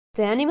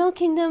The animal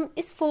kingdom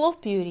is full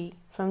of beauty.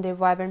 From their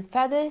vibrant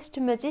feathers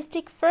to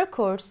majestic fur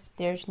coats,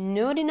 there's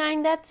no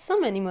denying that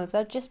some animals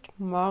are just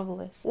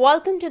marvelous.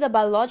 Welcome to the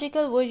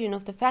biological version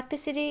of the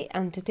Facticity,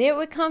 and today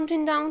we're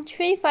counting down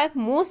 25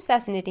 most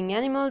fascinating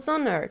animals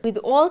on Earth. With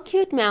all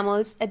cute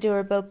mammals,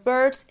 adorable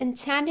birds,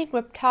 enchanting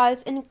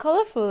reptiles, and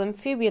colorful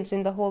amphibians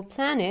in the whole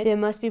planet, there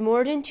must be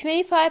more than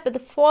 25, but the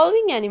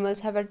following animals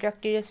have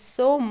attracted us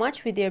so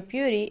much with their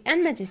beauty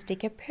and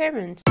majestic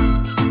appearance.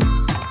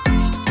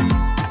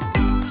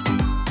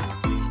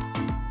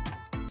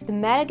 The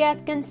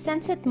Madagascan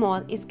sunset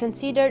moth is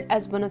considered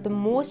as one of the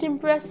most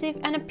impressive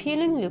and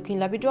appealing-looking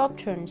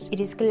lepidopterans. It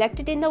is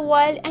collected in the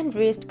wild and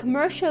raised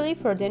commercially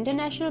for the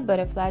international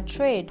butterfly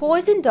trade.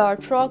 Poison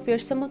dart frog wear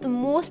some of the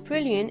most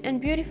brilliant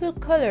and beautiful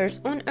colors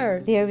on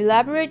Earth. Their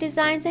elaborate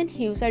designs and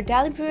hues are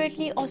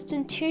deliberately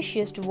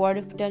ostentatious to ward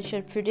off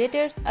potential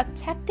predators, a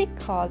tactic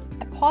called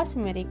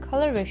aposematic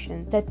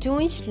coloration. The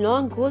 2-inch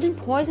long golden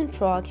poison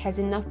frog has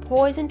enough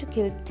poison to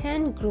kill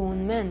 10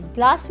 grown men.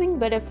 Glasswing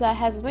butterfly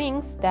has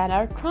wings that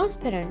are transparent.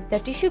 The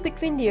tissue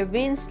between their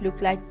wings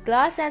look like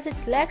glass as it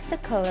lacks the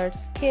colored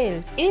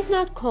scales. It is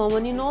not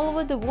common in all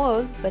over the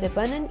world but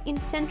abundant in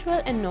Central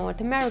and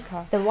North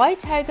America. The white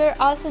tiger,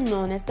 also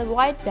known as the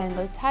white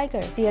Bengal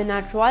tiger. They are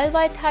not royal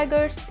white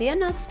tigers, they are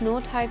not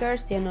snow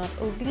tigers, they are not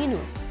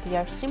albinos. They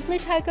are simply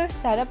tigers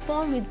that are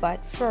born with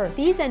white fur.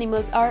 These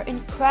animals are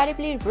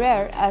incredibly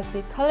rare as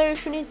their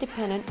coloration is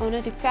dependent on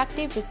a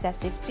defective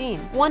recessive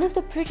gene. One of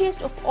the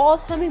prettiest of all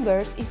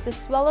hummingbirds is the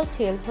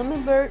swallow-tailed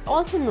hummingbird,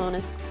 also known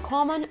as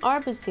common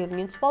or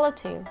Brazilian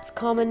swallowtail. Its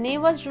common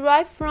name was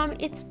derived from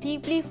its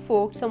deeply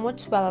forked, somewhat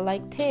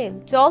swallow-like tail.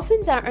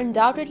 Dolphins are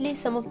undoubtedly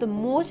some of the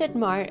most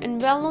admired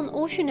and well-known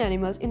ocean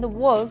animals in the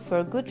world for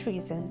a good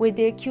reason. With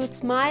their cute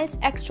smiles,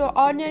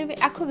 extraordinary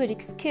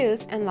acrobatic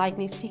skills, and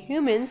likeness to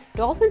humans,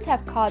 dolphins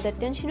have caught the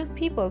attention of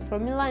people for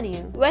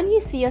millennia. When you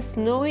see a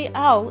snowy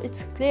owl,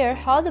 it's clear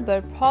how the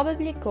bird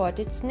probably got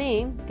its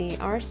name. They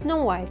are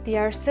snow white. They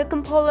are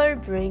circumpolar,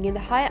 breeding in the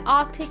high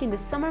Arctic in the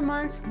summer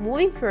months,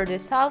 moving further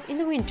south in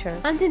the winter.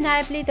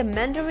 Undeniably, the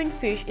Mandarin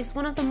fish is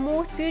one of the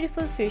most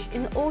beautiful fish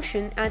in the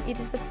ocean, and it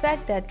is the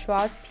fact that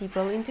draws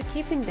people into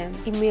keeping them.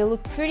 It may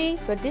look pretty,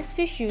 but this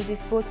fish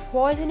uses both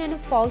poison and a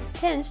foul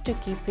stench to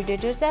keep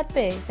predators at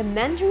bay. The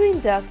Mandarin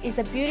duck is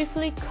a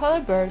beautifully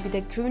colored bird with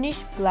a greenish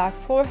black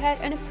forehead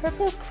and a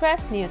purple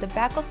crest near the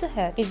back of the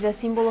head. It is a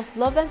symbol of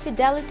love and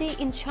fidelity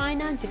in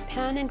China,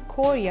 Japan, and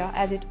Korea,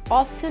 as it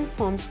often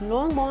forms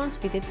long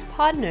bonds with its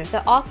partner.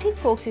 The Arctic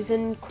fox is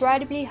an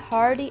incredibly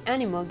hardy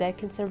animal that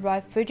can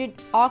survive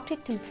frigid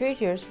Arctic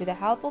temperatures with the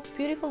help of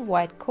beautiful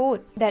white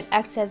coat that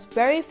acts as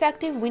very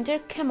effective winter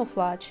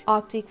camouflage.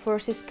 Arctic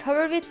furs is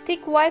covered with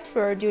thick white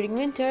fur during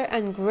winter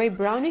and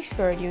gray-brownish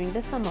fur during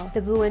the summer.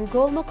 The blue and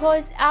gold macaw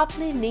is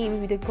aptly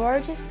named with a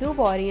gorgeous blue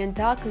body and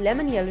dark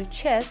lemon yellow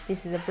chest.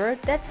 This is a bird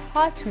that's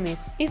hard to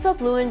miss. If a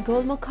blue and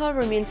gold macaw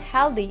remains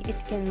healthy,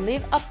 it can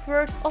live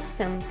upwards of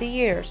 70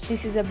 years.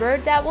 This is a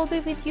bird that will be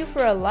with you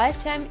for a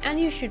lifetime, and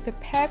you should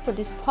prepare for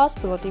this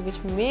possibility,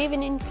 which may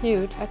even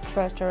include a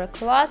trust or a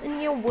clause in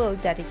your will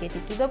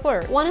dedicated to the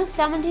bird. One of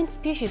 17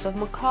 species of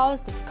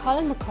macaws, the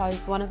Scarlet Macaw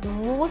is one of the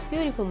most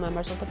beautiful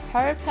members of the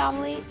parrot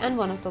family and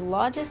one of the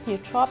largest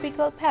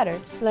neotropical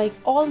parrots. Like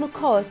all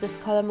macaws, the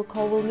Scarlet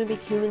Macaw will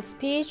mimic human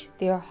speech.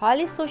 They are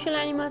highly social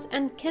animals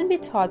and can be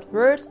taught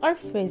words or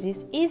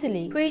phrases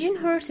easily. Friesian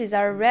horses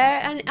are a rare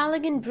and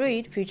elegant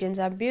breed.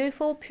 Friesians are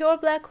beautiful, pure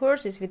black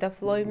horses with a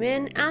flowy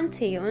mane and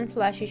tail and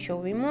flashy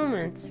showy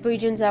movements.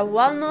 Friesians are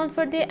well known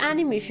for their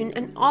animation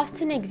and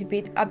often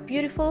exhibit a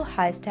beautiful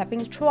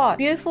high-stepping trot.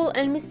 Beautiful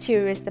and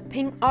mysterious, the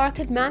pink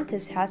orchid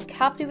mantis has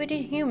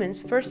captivated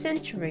humans for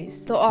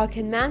centuries. The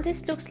orchid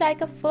mantis looks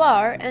like a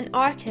flower, an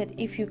orchid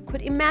if you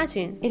could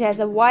imagine. It has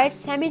a white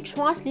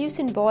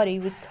semi-translucent body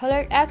with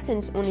colored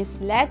accents on its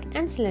leg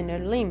and slender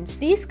limbs.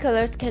 These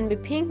colors can be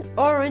pink,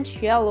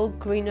 orange, yellow,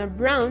 green, or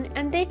brown,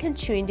 and they can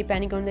change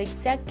depending on the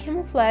exact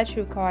camouflage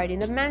required in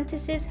the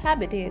mantis's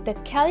habitat. The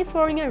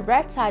California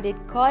red-sided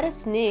garter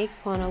snake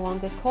found along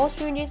the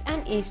coast ranges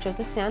and east of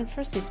the San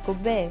Francisco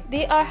Bay.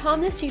 They are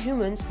harmless to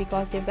humans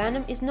because their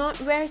venom is not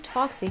very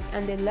toxic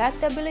and they lack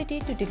the ability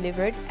to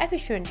deliver it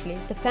efficiently.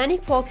 The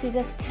Fennec Fox is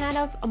a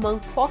standout among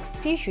fox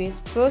species,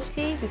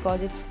 firstly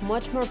because it's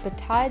much more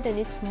fertile than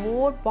its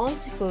more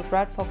bountiful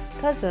red fox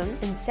cousin,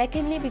 and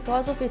secondly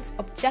because of its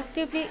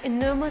objectively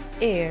enormous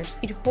ears.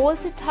 It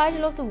holds the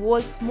title of the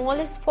world's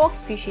smallest fox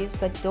species,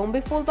 but don't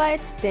be fooled by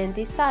its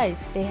dainty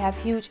size. They have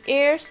huge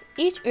ears.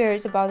 Each ear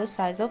is about the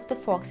size of the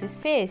fox's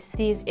face.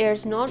 These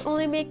ears not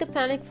only make the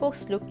Fennec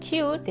Fox look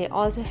cute, they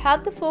also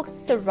help the fox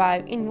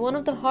survive in one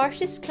of the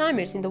harshest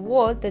climates in the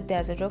world, the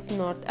desert of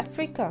North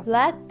Africa.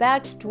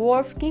 Black-backed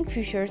dwarf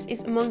kingfishers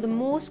is among the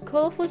most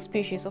colorful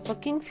species of a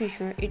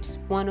kingfisher. It's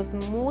one of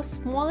the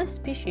most smallest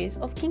species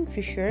of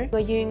kingfisher,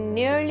 measuring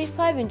nearly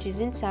 5 inches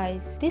in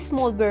size. This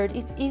small bird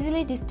is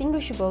easily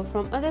distinguishable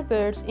from other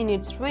birds in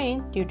its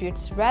range due to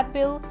its red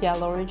bill,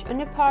 yellow-orange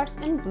underparts,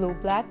 and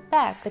blue-black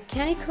back. The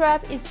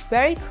crab is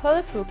very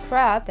colorful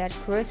crab that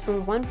grows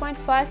from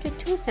 1.5 to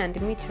 2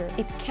 cm.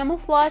 It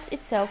camouflages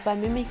itself by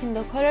mimicking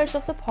the colors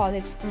of the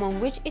polyps among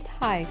which it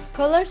hides.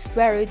 Colors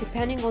vary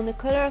depending on the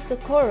color of the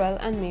coral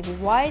and may be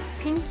white,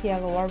 pink,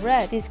 yellow or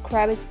red. This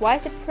crab is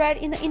widespread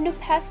in the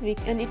Indo-Pacific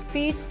and it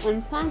feeds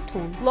on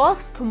plankton.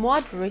 Loch's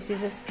Chromodoris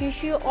is a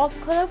species of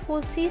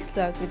colorful sea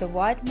slug with a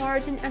white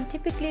margin and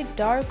typically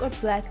dark or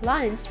black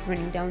lines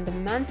running down the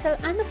mantle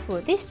and the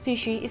foot. This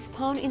species is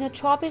found in the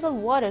tropical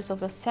waters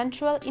of the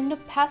central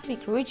Indo-Pacific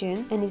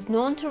region and is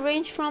known to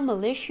range from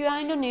Malaysia,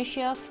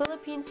 Indonesia,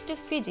 Philippines to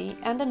Fiji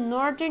and the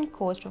northern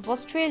coast of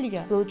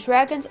Australia. Blue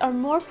dragons are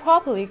more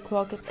properly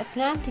Glaucus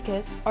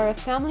atlanticus are a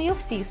family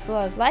of sea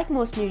slugs. Like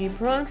most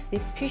nudibranchs,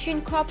 this species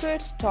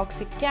incorporates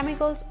toxic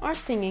chemicals or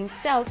stinging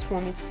cells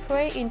from its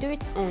prey into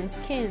its own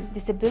skin.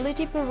 This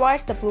ability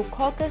provides the Blue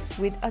Glaucus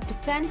with a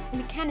defense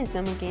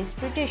mechanism against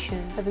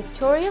predation. The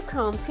Victoria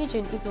crowned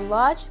pigeon is a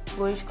large,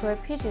 bluish-gray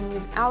pigeon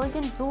with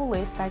elegant blue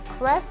lace-like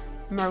crest,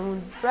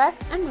 maroon breast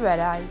and red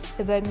eyes.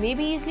 The bird may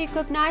be easily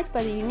recognized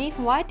by the unique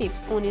white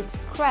tips on its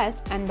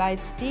crest and by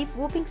its deep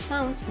whooping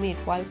sounds made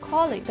while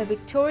calling. The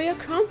Victoria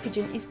crown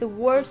pigeon is the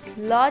world's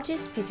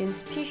largest pigeon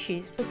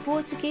species. The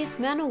Portuguese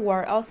man of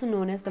war, also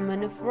known as the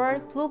man of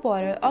war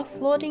bluebottle or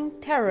floating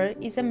terror,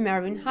 is a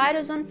marine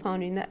hydrozoan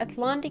found in the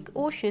Atlantic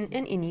Ocean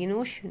and Indian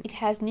Ocean. It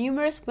has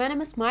numerous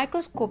venomous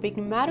microscopic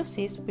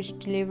nematocysts which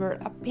deliver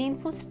a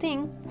painful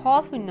sting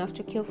powerful enough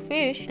to kill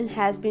fish and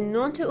has been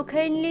known to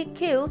occasionally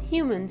kill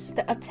humans.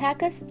 The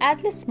Attacus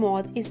atlas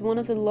moth is one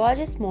of the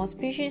largest moth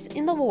species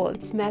in the world.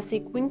 Its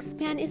massive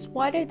wingspan is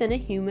wider than a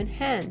human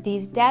hand.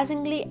 These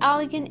dazzlingly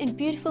elegant and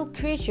beautiful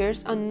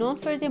creatures are known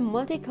for their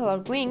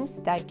multicolored wings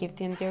that give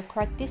them their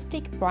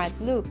characteristic bright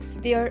looks.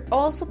 They are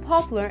also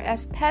popular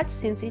as pets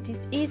since it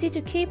is easy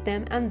to keep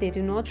them and they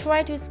do not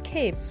try to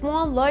escape.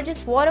 Small,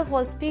 largest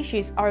waterfowl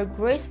species are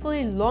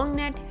gracefully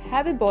long-necked,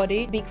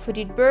 heavy-bodied,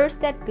 big-footed birds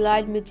that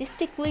glide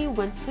majestically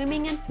when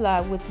swimming and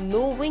fly with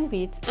low wing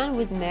beats and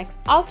with necks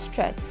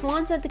outstretched.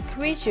 Swans are the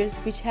creatures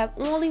which have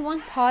only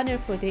one partner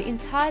for their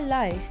entire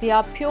life. They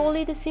are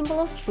purely the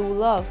symbol of true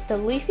love. The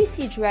leafy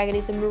sea dragon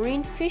is a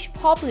marine fish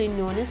popularly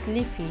known as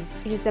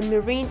leafies. It is the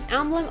marine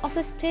emblem of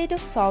the state of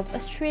South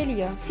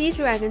Australia. Sea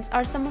dragons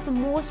are some of the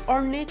most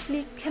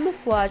ornately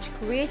camouflaged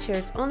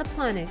creatures on the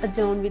planet.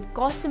 Adorned with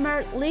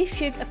gossamer,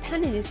 leaf-shaped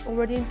appendages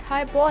over the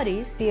entire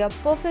bodies, they are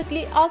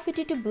perfectly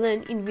outfitted to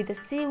blend in with the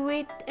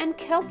seaweed and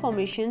kelp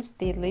formations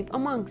they live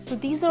amongst. So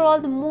these are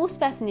all the most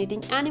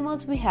fascinating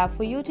animals we have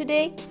for you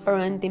today.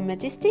 Aren't they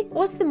majestic?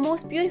 What's the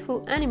most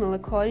beautiful animal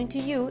according to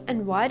you,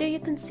 and why do you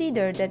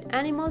consider that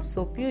animal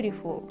so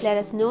beautiful? Let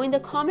us know in the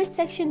comment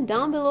section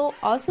down below.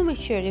 Also make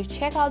sure to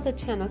check out the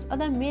channel's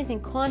other amazing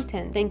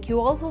content. Thank you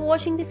all for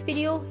watching this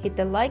video. Hit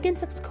the like and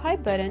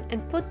subscribe button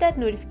and put that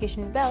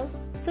notification bell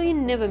so you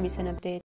never miss an update.